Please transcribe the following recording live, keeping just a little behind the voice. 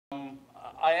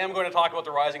I am going to talk about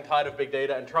the rising tide of big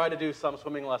data and try to do some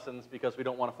swimming lessons because we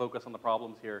don't want to focus on the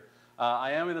problems here.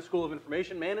 I am in the School of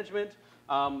Information Management,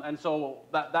 and so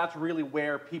that's really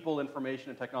where people, information,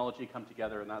 and technology come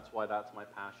together, and that's why that's my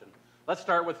passion. Let's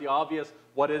start with the obvious.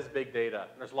 What is big data?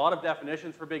 There's a lot of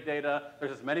definitions for big data.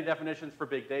 There's as many definitions for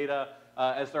big data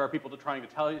as there are people trying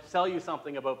to sell you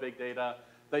something about big data.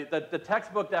 The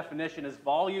textbook definition is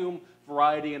volume,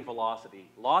 variety, and velocity.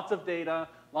 Lots of data,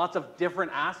 lots of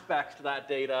different aspects to that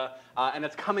data, and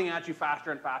it's coming at you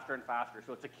faster and faster and faster,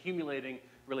 so it's accumulating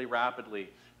really rapidly.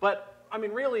 But, I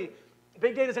mean, really,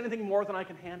 big data is anything more than I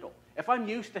can handle. If I'm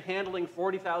used to handling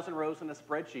 40,000 rows in a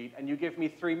spreadsheet and you give me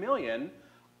 3 million,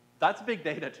 that's big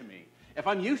data to me. If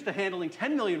I'm used to handling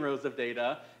 10 million rows of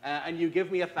data and you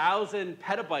give me 1,000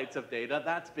 petabytes of data,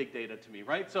 that's big data to me,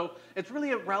 right? So it's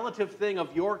really a relative thing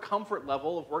of your comfort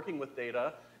level of working with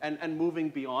data and moving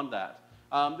beyond that.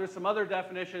 There's some other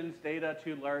definitions: data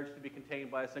too large to be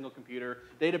contained by a single computer,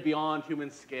 data beyond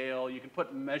human scale, you can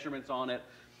put measurements on it.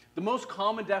 The most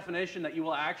common definition that you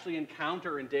will actually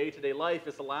encounter in day-to-day life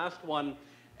is the last one: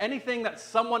 anything that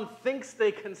someone thinks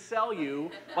they can sell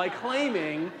you by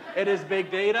claiming it is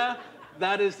big data.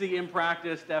 That is the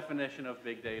in-practice definition of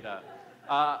big data.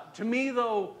 To me,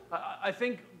 though, I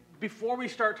think before we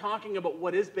start talking about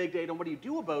what is big data and what do you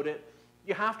do about it,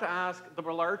 you have to ask the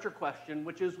larger question,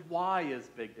 which is, why is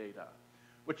big data?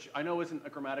 Which I know isn't a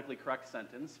grammatically correct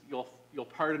sentence. You'll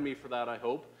pardon me for that, I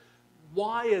hope.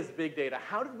 Why is big data?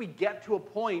 How did we get to a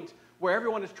point where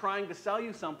everyone is trying to sell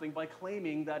you something by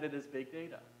claiming that it is big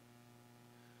data?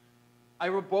 I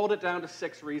boiled it down to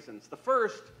 6 reasons. The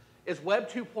first is Web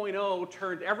 2.0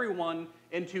 turned everyone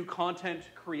into content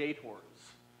creators.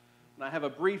 And I have a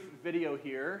brief video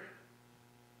here.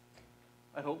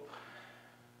 I hope.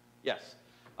 Yes.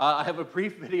 I have a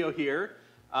brief video here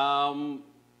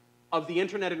of the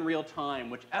internet in real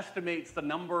time, which estimates the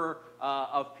number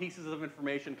of pieces of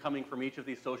information coming from each of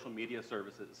these social media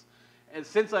services. And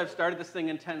since I've started this thing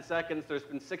in 10 seconds, there's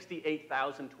been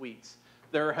 68,000 tweets.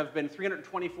 There have been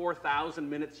 324,000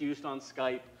 minutes used on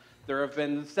Skype. There have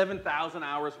been 7,000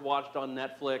 hours watched on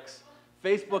Netflix.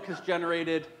 Facebook has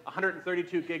generated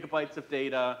 132 gigabytes of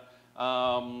data,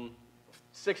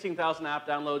 16,000 app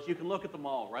downloads. You can look at them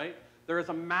all, right? There is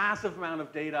a massive amount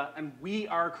of data, and we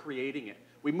are creating it.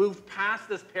 We moved past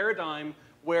this paradigm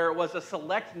where it was a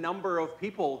select number of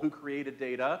people who created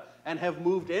data and have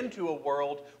moved into a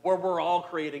world where we're all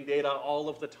creating data all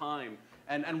of the time.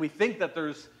 And we think that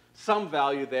there's some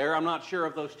value there. I'm not sure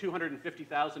of those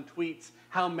 250,000 tweets,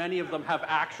 how many of them have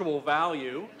actual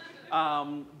value.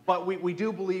 But we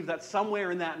do believe that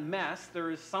somewhere in that mess, there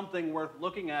is something worth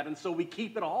looking at, and so we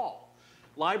keep it all.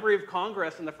 Library of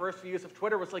Congress in the first few years of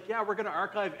Twitter was like, yeah, we're going to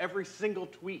archive every single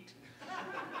tweet.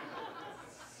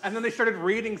 And then they started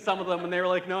reading some of them, and they were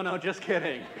like, no, just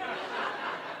kidding.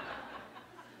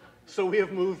 So we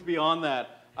have moved beyond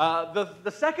that.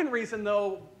 The second reason,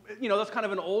 though, that's kind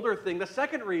of an older thing. The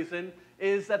second reason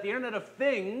is that the Internet of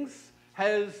Things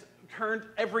has turned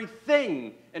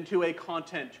everything into a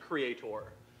content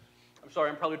creator. I'm sorry,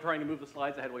 I'm probably trying to move the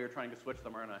slides ahead while you're trying to switch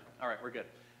them, aren't I? All right, we're good.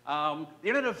 The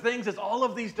Internet of Things is all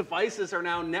of these devices are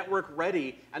now network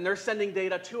ready, and they're sending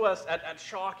data to us at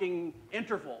shocking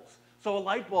intervals. So a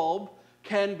light bulb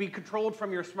can be controlled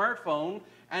from your smartphone,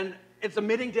 and it's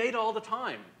emitting data all the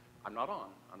time. I'm not on,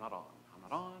 I'm not on, I'm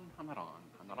not on, I'm not on,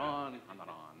 I'm not on, I'm not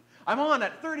on. I'm on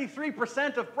at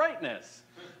 33% of brightness.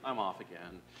 I'm off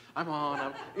again. I'm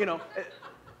on,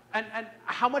 and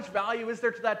how much value is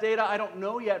there to that data? I don't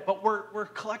know yet, but we're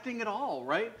collecting it all,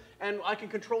 right? And I can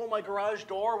control my garage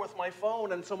door with my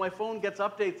phone, and so my phone gets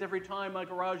updates every time my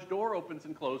garage door opens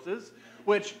and closes,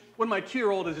 which, when my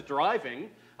 2-year-old is driving,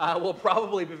 will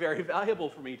probably be very valuable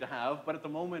for me to have, but at the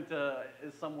moment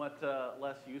is somewhat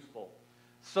less useful.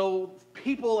 So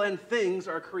people and things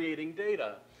are creating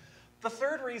data. The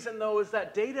third reason, though, is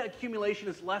that data accumulation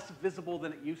is less visible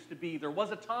than it used to be. There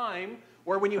was a time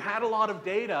where when you had a lot of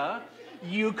data,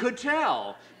 you could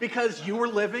tell because you were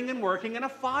living and working in a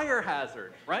fire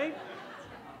hazard, right?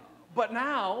 But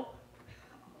now,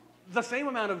 the same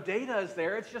amount of data is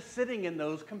there, it's just sitting in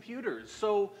those computers.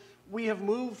 So we have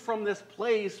moved from this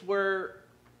place where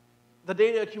the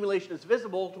data accumulation is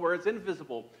visible to where it's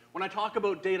invisible. When I talk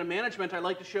about data management, I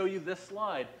like to show you this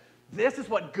slide. This is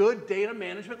what good data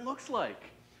management looks like.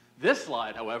 This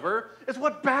slide, however, is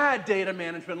what bad data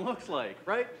management looks like,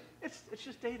 right? It's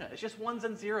just data. It's just ones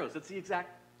and zeros. It's the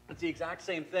exact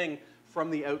same thing from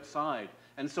the outside.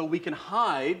 And so we can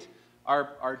hide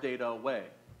our data away.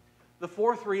 The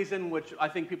fourth reason, which I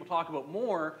think people talk about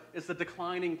more, is the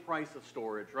declining price of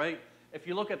storage, right? If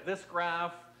you look at this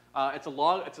graph, It's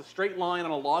a straight line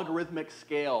on a logarithmic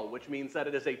scale, which means that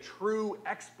it is a true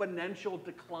exponential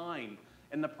decline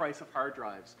in the price of hard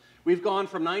drives. We've gone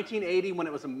from 1980, when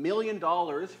it was $1 million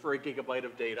for a gigabyte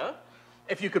of data,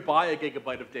 if you could buy a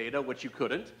gigabyte of data, which you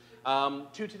couldn't,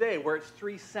 to today, where it's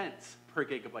 3 cents per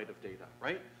gigabyte of data,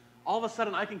 right? All of a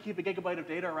sudden, I can keep a gigabyte of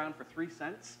data around for 3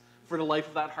 cents for the life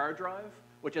of that hard drive,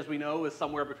 which, as we know, is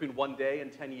somewhere between 1 day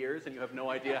and 10 years, and you have no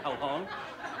idea how long.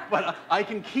 But I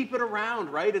can keep it around,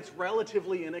 right? It's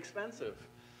relatively inexpensive.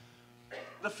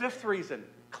 The fifth reason,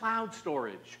 cloud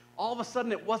storage. All of a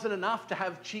sudden, it wasn't enough to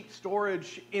have cheap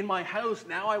storage in my house.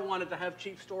 Now I wanted to have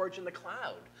cheap storage in the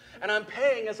cloud. And I'm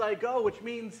paying as I go, which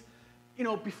means, you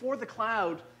know, before the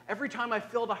cloud, every time I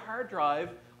filled a hard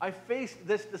drive, I faced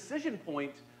this decision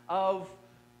point of,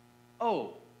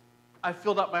 oh, I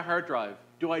filled up my hard drive.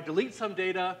 Do I delete some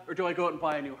data, or do I go out and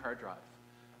buy a new hard drive?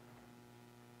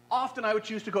 Often I would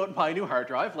choose to go out and buy a new hard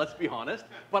drive, let's be honest,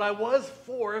 but I was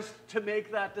forced to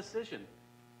make that decision.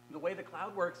 The way the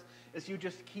cloud works is you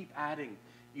just keep adding.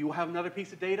 You have another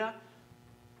piece of data,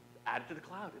 add it to the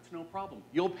cloud. It's no problem.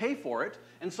 You'll pay for it,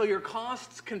 and so your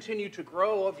costs continue to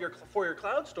grow for your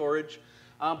cloud storage,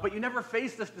 but you never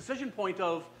face this decision point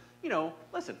of, you know,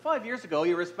 listen, 5 years ago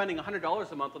you were spending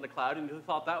 $100 a month on the cloud and you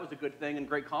thought that was a good thing and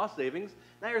great cost savings.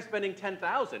 Now you're spending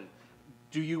 $10,000.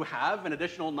 Do you have an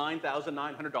additional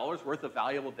 $9,900 worth of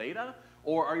valuable data,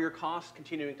 or are your costs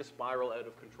continuing to spiral out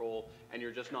of control and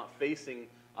you're just not facing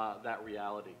that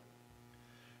reality?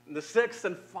 And the sixth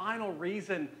and final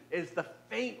reason is the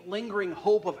faint, lingering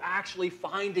hope of actually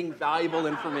finding valuable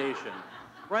information,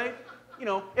 right? You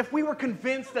know, if we were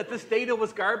convinced that this data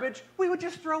was garbage, we would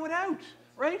just throw it out,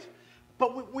 right?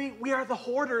 But we are the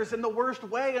hoarders in the worst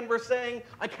way, and we're saying,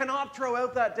 I cannot throw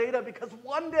out that data because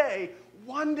one day,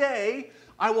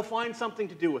 I will find something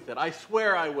to do with it. I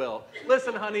swear I will.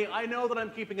 Listen, honey, I know that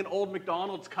I'm keeping an old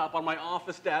McDonald's cup on my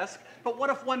office desk, but what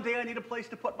if one day I need a place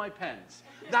to put my pens?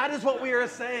 That is what we are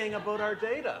saying about our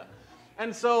data.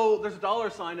 And so there's a dollar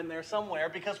sign in there somewhere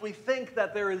because we think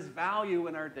that there is value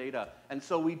in our data, and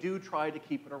so we do try to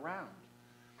keep it around.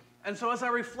 And so as I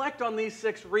reflect on these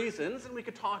 6 reasons, and we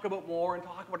could talk about more and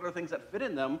talk about other things that fit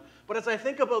in them, but as I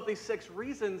think about these 6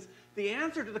 reasons, the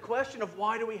answer to the question of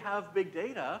why do we have big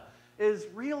data is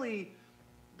really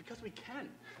because we can.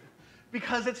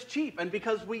 Because it's cheap, and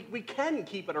because we can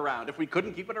keep it around. If we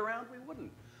couldn't keep it around, we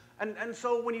wouldn't. And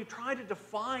so when you try to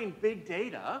define big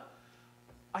data,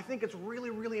 I think it's really,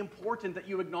 really important that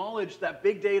you acknowledge that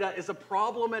big data is a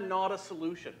problem and not a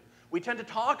solution. We tend to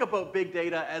talk about big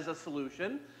data as a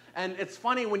solution, and it's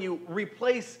funny when you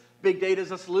replace big data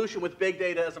as a solution with big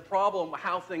data as a problem,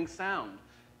 how things sound.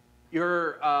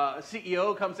 Your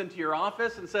CEO comes into your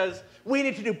office and says, we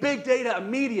need to do big data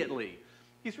immediately.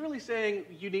 He's really saying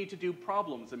you need to do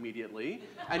problems immediately,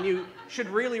 and you should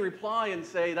really reply and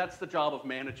say, that's the job of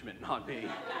management, not me.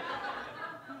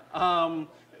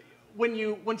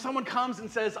 When someone comes and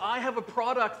says, I have a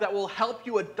product that will help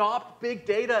you adopt big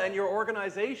data in your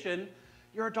organization,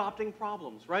 you're adopting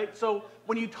problems, right? So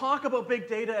when you talk about big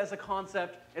data as a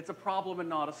concept, it's a problem and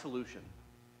not a solution.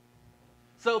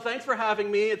 So thanks for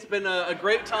having me. It's been a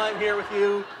great time here with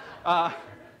you.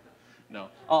 No,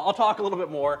 I'll talk a little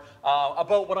bit more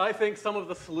about what I think some of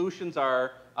the solutions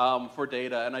are for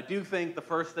data. And I do think the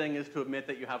first thing is to admit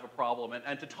that you have a problem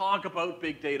and to talk about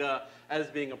big data as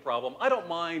being a problem. I don't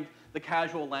mind the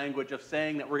casual language of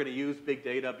saying that we're going to use big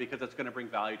data because it's going to bring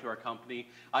value to our company.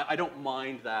 I don't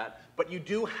mind that. But you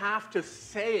do have to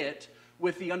say it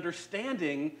with the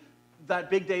understanding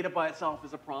that big data by itself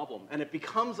is a problem. And it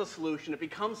becomes a solution, it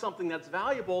becomes something that's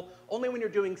valuable only when you're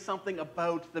doing something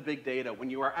about the big data, when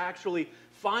you are actually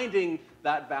finding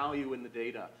that value in the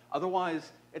data.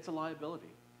 Otherwise, it's a liability.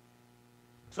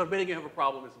 So admitting you have a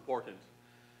problem is important.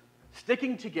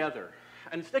 Sticking together.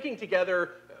 And sticking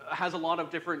together has a lot of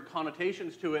different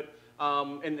connotations to it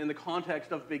in the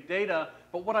context of big data.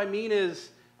 But what I mean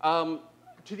is, to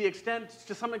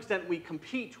some extent, we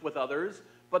compete with others,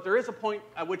 but there is a point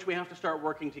at which we have to start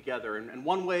working together. And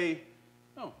one way,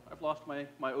 oh, I've lost my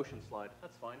ocean slide.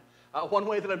 That's fine. One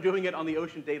way that I'm doing it on the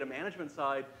ocean data management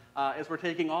side is we're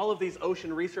taking all of these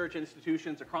ocean research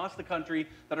institutions across the country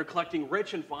that are collecting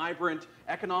rich and vibrant,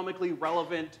 economically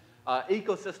relevant,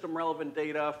 ecosystem-relevant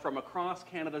data from across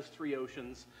Canada's 3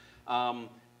 oceans,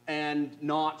 and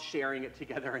not sharing it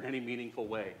together in any meaningful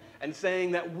way. And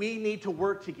saying that we need to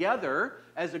work together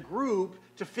as a group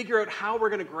to figure out how we're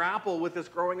going to grapple with this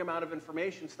growing amount of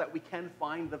information so that we can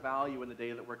find the value in the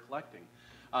data that we're collecting.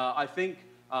 I think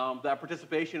that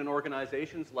participation in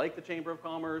organizations like the Chamber of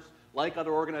Commerce, like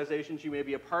other organizations you may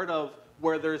be a part of,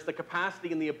 where there's the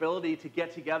capacity and the ability to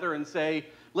get together and say,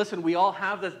 listen, we all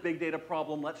have this big data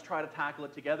problem, let's try to tackle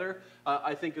it together,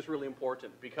 I think is really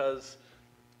important, because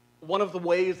one of the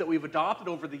ways that we've adopted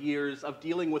over the years of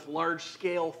dealing with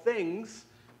large-scale things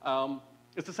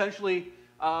is essentially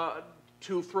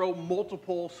to throw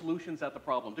multiple solutions at the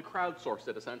problem, to crowdsource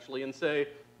it essentially and say,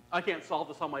 I can't solve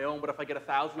this on my own, but if I get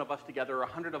 1,000 of us together, or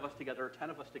 100 of us together, or 10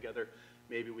 of us together,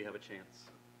 maybe we have a chance.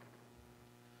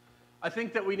 I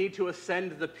think that we need to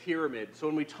ascend the pyramid. So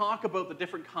when we talk about the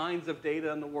different kinds of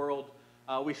data in the world,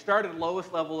 we start at the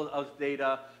lowest level of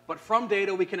data, but from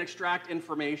data we can extract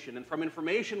information, and from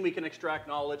information we can extract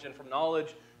knowledge, and from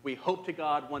knowledge we hope to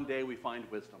God one day we find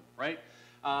wisdom, right?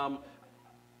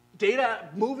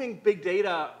 Moving big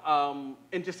data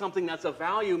into something that's of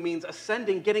value means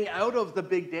ascending, getting out of the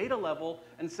big data level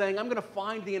and saying, I'm going to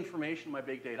find the information in my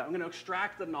big data. I'm going to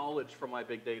extract the knowledge from my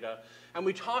big data. And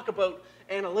we talk about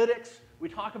analytics, we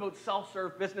talk about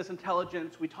self-serve business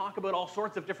intelligence, we talk about all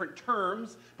sorts of different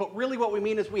terms, but really what we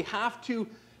mean is we have to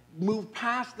move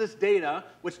past this data,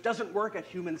 which doesn't work at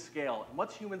human scale. And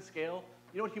what's human scale?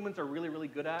 You know what humans are really, really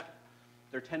good at?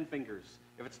 They're 10 fingers.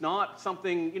 If it's not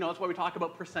something, that's why we talk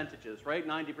about percentages, right?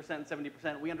 90%,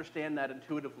 70%, we understand that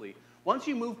intuitively. Once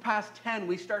you move past 10,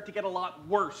 we start to get a lot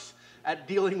worse at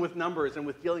dealing with numbers and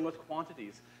with dealing with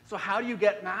quantities. So how do you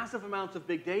get massive amounts of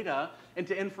big data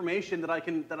into information that I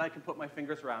can put my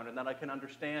fingers around and that I can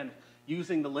understand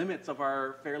using the limits of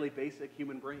our fairly basic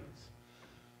human brains?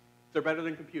 They're better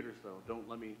than computers, though. Don't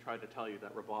let me try to tell you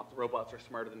that robots are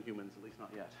smarter than humans, at least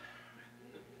not yet.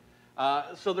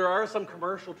 So there are some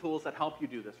commercial tools that help you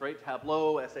do this, right?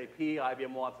 Tableau, SAP,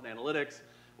 IBM Watson Analytics.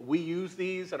 We use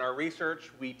these in our research.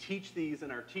 We teach these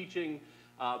in our teaching.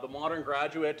 The modern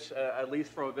graduate, at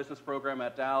least from a business program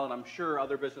at Dal, and I'm sure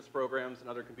other business programs and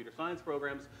other computer science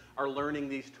programs, are learning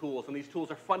these tools. And these tools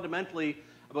are fundamentally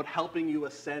about helping you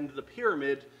ascend the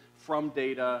pyramid from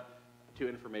data to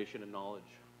information and knowledge.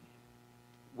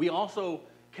 We also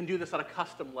can do this at a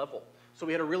custom level. So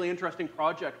we had a really interesting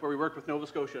project where we worked with Nova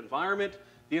Scotia Environment,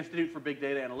 the Institute for Big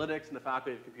Data Analytics, and the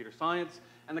Faculty of Computer Science,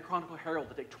 and the Chronicle Herald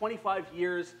to take 25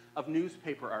 years of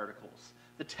newspaper articles,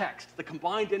 the text, the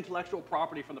combined intellectual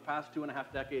property from the past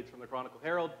 2.5 decades from the Chronicle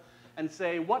Herald, and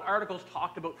say what articles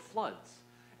talked about floods.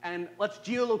 And let's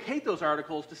geolocate those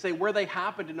articles to say where they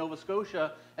happened in Nova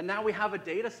Scotia, and now we have a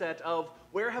data set of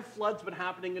where have floods been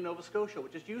happening in Nova Scotia,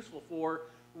 which is useful for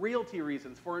realty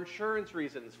reasons, for insurance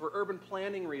reasons, for urban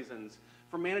planning reasons,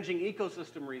 for managing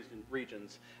ecosystem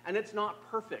regions. And it's not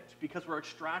perfect because we're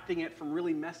extracting it from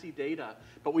really messy data.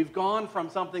 But we've gone from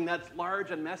something that's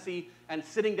large and messy, and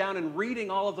sitting down and reading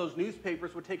all of those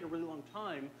newspapers would take a really long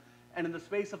time. And in the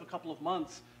space of a couple of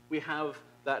months, we have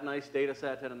that nice data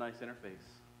set and a nice interface.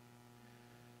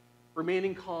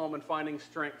 Remaining calm and finding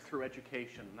strength through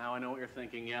education. Now I know what you're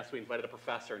thinking. Yes, we invited a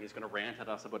professor and he's going to rant at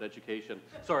us about education.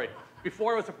 Sorry,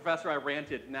 before I was a professor I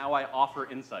ranted, now I offer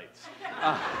insights.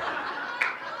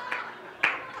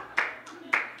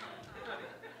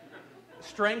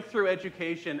 Strength through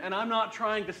education, and I'm not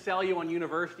trying to sell you on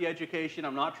university education,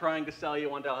 I'm not trying to sell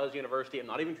you on Dalhousie University, I'm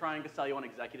not even trying to sell you on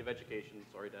executive education,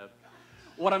 sorry Deb.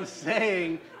 What I'm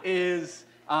saying is,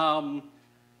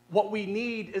 what we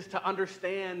need is to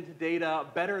understand data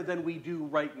better than we do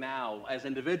right now as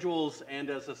individuals and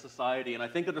as a society. And I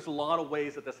think that there's a lot of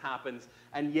ways that this happens.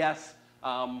 And yes,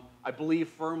 I believe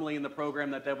firmly in the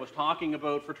program that Deb was talking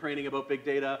about for training about big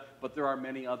data, but there are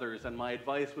many others. And my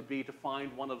advice would be to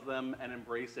find one of them and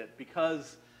embrace it.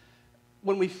 Because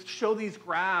when we show these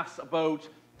graphs about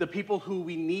the people who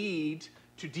we need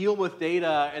to deal with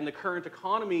data and the current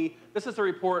economy, this is a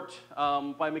report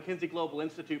by McKinsey Global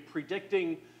Institute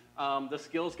predicting the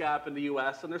skills gap in the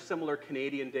US, and there's similar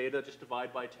Canadian data, just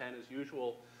divide by 10 as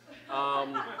usual.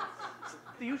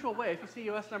 The usual way, if you see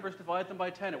US numbers, divide them by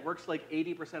 10, it works like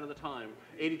 80% of the time,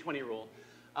 80-20 rule.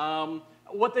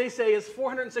 What they say is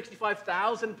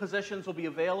 465,000 positions will be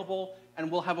available,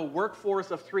 and we'll have a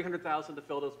workforce of 300,000 to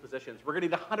fill those positions. We're going to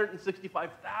need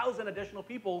 165,000 additional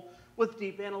people with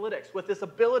deep analytics, with this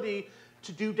ability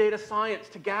to do data science,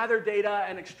 to gather data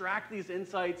and extract these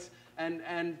insights,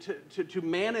 and to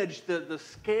manage the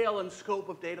scale and scope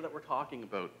of data that we're talking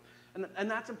about. And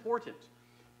that's important.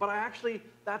 But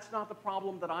that's not the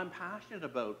problem that I'm passionate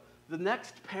about. The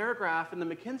next paragraph in the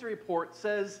McKinsey report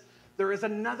says there is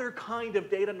another kind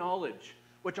of data knowledge,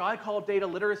 which I call data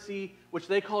literacy, which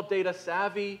they call data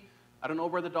savvy. I don't know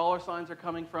where the dollar signs are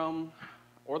coming from,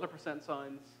 or the percent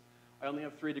signs. I only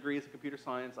have 3 degrees of computer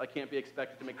science. I can't be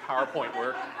expected to make PowerPoint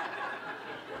work.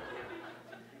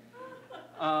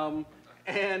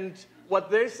 And what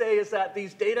they say is that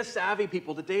these data savvy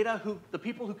people, the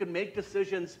people who can make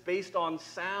decisions based on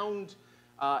sound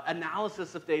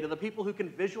analysis of data, the people who can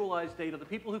visualize data, the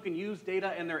people who can use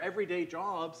data in their everyday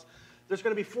jobs, there's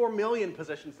going to be 4 million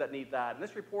positions that need that. And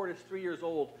this report is 3 years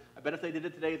old. I bet if they did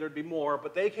it today, there'd be more.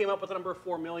 But they came up with a number of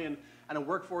 4 million and a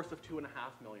workforce of 2.5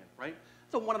 million, right?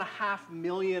 It's a 1.5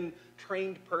 million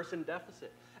trained person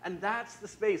deficit. And that's the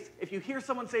space. If you hear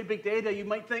someone say big data, you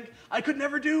might think, I could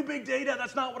never do big data.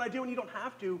 That's not what I do, and you don't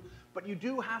have to. But you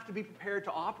do have to be prepared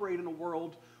to operate in a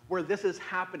world where this is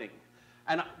happening.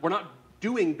 And we're not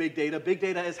doing big data. Big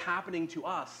data is happening to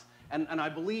us. And I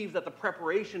believe that the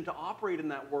preparation to operate in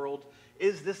that world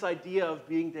is this idea of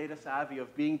being data savvy,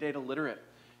 of being data literate.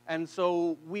 And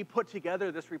so we put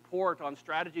together this report on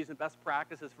strategies and best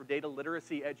practices for data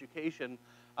literacy education,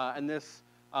 and this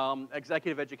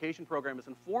executive education program is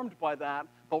informed by that,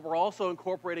 but we're also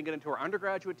incorporating it into our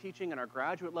undergraduate teaching and our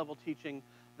graduate level teaching,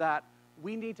 that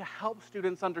we need to help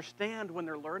students understand when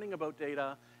they're learning about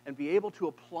data and be able to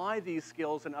apply these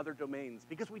skills in other domains.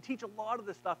 Because we teach a lot of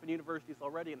this stuff in universities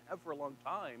already and have for a long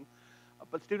time,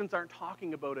 but students aren't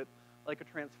talking about it like a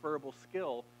transferable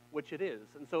skill, which it is.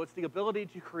 And so it's the ability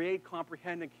to create,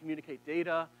 comprehend, and communicate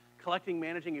data, collecting,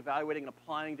 managing, evaluating, and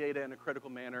applying data in a critical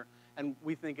manner. And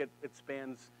we think it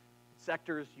spans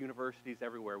sectors, universities,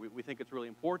 everywhere. We think it's really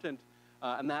important.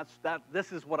 And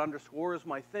this is what underscores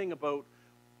my thing about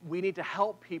we need to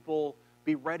help people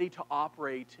be ready to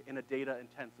operate in a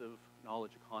data-intensive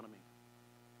knowledge economy.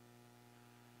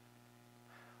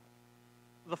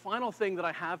 The final thing that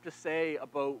I have to say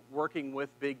about working with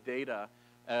big data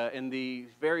in the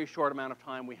very short amount of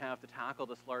time we have to tackle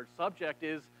this large subject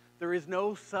is there is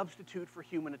no substitute for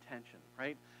human attention,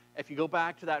 right? If you go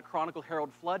back to that Chronicle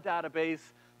Herald flood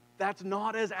database, that's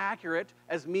not as accurate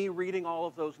as me reading all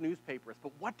of those newspapers.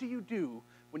 But what do you do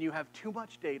when you have too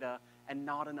much data and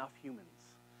not enough humans?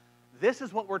 This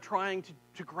is what we're trying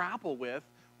to grapple with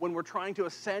when we're trying to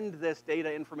ascend this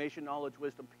data, information, knowledge,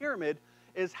 wisdom pyramid,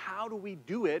 is how do we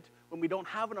do it when we don't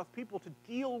have enough people to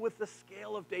deal with the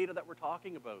scale of data that we're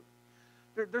talking about?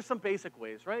 There's some basic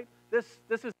ways, right? This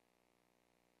is the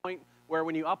point where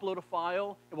when you upload a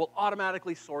file, it will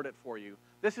automatically sort it for you.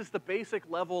 This is the basic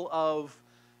level of,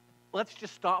 let's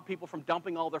just stop people from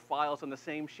dumping all their files on the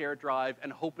same shared drive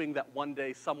and hoping that one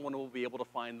day someone will be able to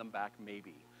find them back,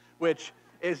 maybe, which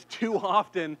is too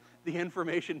often the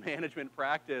information management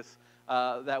practice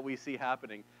that we see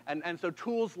happening. And so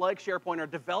tools like SharePoint are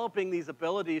developing these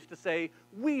abilities to say,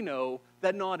 we know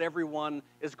that not everyone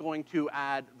is going to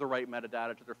add the right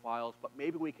metadata to their files, but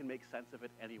maybe we can make sense of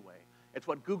it anyway. It's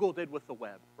what Google did with the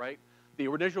web, right? The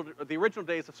original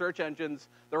days of search engines,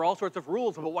 there are all sorts of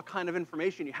rules about what kind of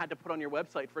information you had to put on your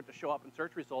website for it to show up in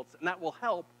search results, and that will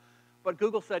help. But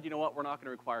Google said, you know what, we're not going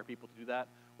to require people to do that.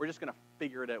 We're just going to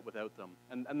figure it out without them.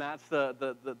 And that's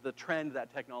the trend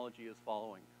that technology is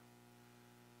following.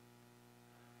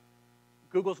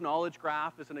 Google's knowledge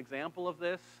graph is an example of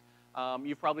this.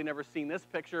 You've probably never seen this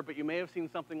picture, but you may have seen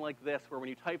something like this, where when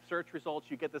you type search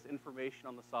results, you get this information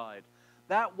on the side.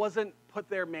 That wasn't put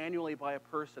there manually by a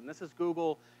person. This is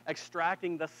Google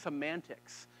extracting the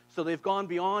semantics. So they've gone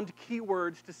beyond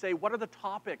keywords to say, what are the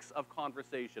topics of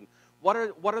conversation? What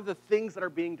are the things that are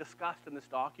being discussed in this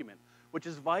document, which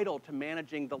is vital to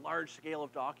managing the large scale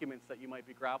of documents that you might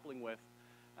be grappling with.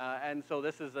 And so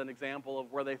this is an example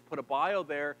of where they've put a bio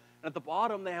there. And at the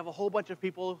bottom, they have a whole bunch of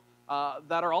people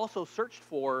that are also searched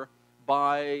for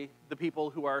by the people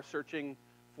who are searching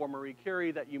for Marie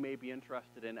Curie that you may be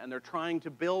interested in. And they're trying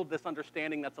to build this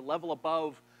understanding that's a level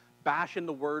above bash in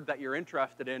the word that you're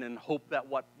interested in and hope that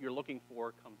what you're looking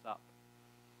for comes up.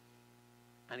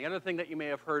 And the other thing that you may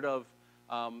have heard of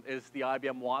is the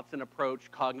IBM Watson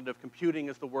approach. Cognitive computing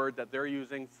is the word that they're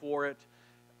using for it.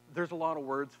 There's a lot of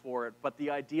words for it, but the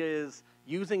idea is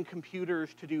using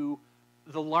computers to do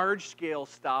the large-scale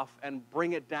stuff and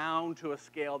bring it down to a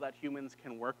scale that humans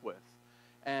can work with.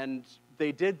 And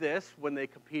they did this when they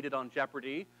competed on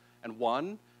Jeopardy and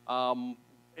won,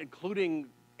 including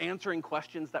answering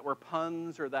questions that were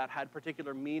puns or that had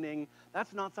particular meaning.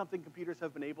 That's not something computers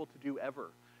have been able to do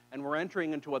ever. And we're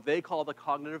entering into what they call the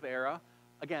cognitive era.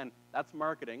 Again, that's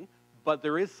marketing, but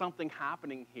there is something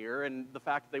happening here, and the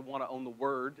fact that they want to own the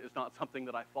word is not something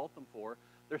that I fault them for.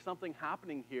 There's something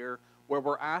happening here where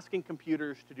we're asking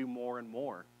computers to do more and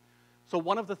more. So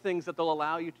one of the things that they'll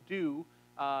allow you to do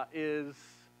is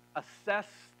assess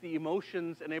the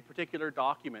emotions in a particular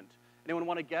document. Anyone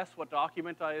want to guess what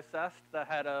document I assessed that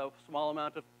had a small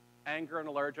amount of anger and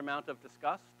a large amount of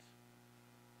disgust?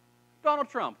 Donald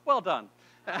Trump. Well done.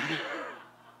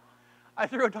 I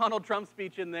threw a Donald Trump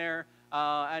speech in there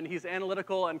and he's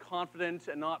analytical and confident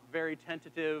and not very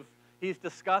tentative. He's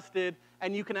disgusted,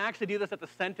 and you can actually do this at the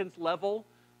sentence level.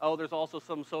 Oh, there's also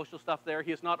some social stuff there.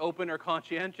 He is not open or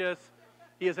conscientious.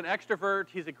 He is an extrovert,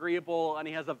 he's agreeable, and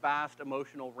he has a vast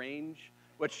emotional range,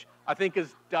 which I think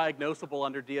is diagnosable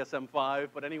under DSM-5.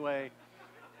 But anyway,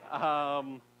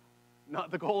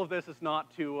 the goal of this is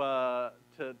not to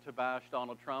bash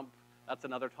Donald Trump. That's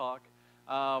another talk.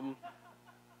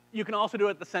 You can also do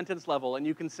it at the sentence level, and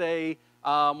you can say,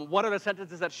 what are the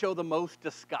sentences that show the most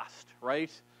disgust,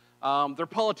 right? They're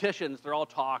politicians, they're all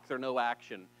talk, they're no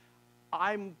action.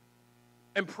 I'm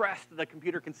impressed that a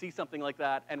computer can see something like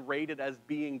that and rate it as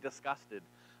being disgusted.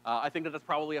 I think that that's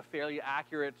probably a fairly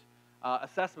accurate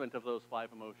assessment of those 5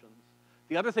 emotions.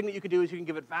 The other thing that you can do is you can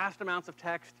give it vast amounts of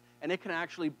text, and it can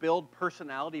actually build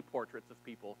personality portraits of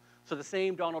people. So the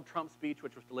same Donald Trump speech,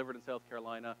 which was delivered in South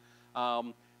Carolina,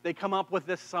 they come up with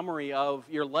this summary of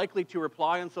you're likely to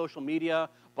reply on social media,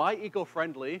 buy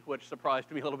eco-friendly, which surprised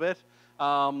me a little bit,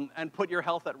 and put your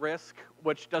health at risk,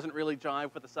 which doesn't really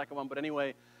jive with the second one, but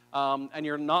anyway, and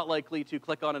you're not likely to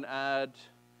click on an ad.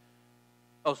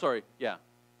 Oh, sorry, yeah.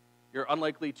 You're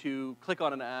unlikely to click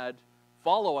on an ad,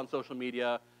 follow on social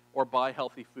media, or buy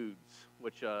healthy foods,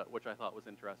 which I thought was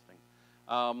interesting.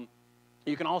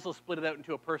 You can also split it out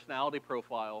into a personality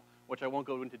profile, which I won't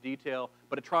go into detail,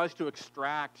 but it tries to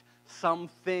extract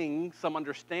something, some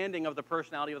understanding of the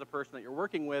personality of the person that you're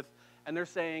working with, and they're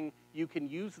saying you can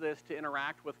use this to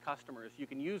interact with customers. You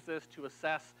can use this to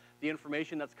assess the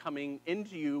information that's coming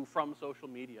into you from social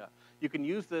media. You can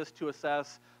use this to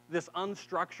assess this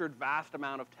unstructured, vast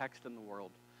amount of text in the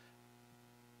world.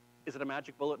 Is it a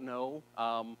magic bullet? No.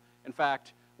 In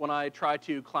fact, when I try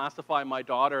to classify my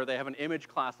daughter, they have an image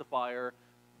classifier.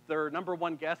 Their number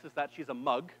 1 guess is that she's a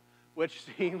mug, which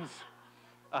seems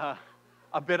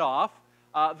a bit off.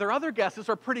 Their other guesses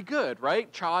are pretty good,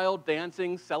 right? Child,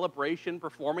 dancing, celebration,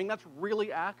 performing. That's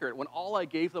really accurate when all I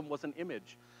gave them was an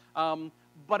image.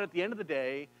 But at the end of the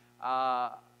day,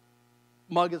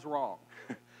 mug is wrong.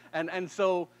 and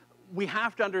so we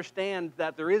have to understand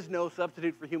that there is no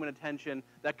substitute for human attention,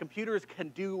 that computers can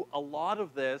do a lot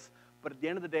of this, but at the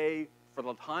end of the day, for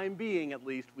the time being at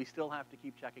least, we still have to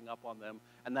keep checking up on them.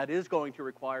 And that is going to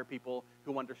require people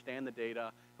who understand the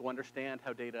data, who understand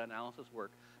how data analysis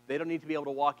work. They don't need to be able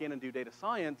to walk in and do data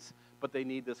science, but they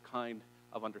need this kind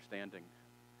of understanding.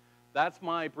 That's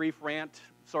my brief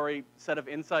set of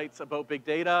insights about big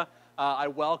data. I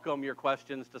welcome your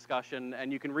questions, discussion,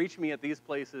 and you can reach me at these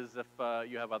places if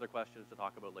you have other questions to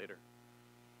talk about later.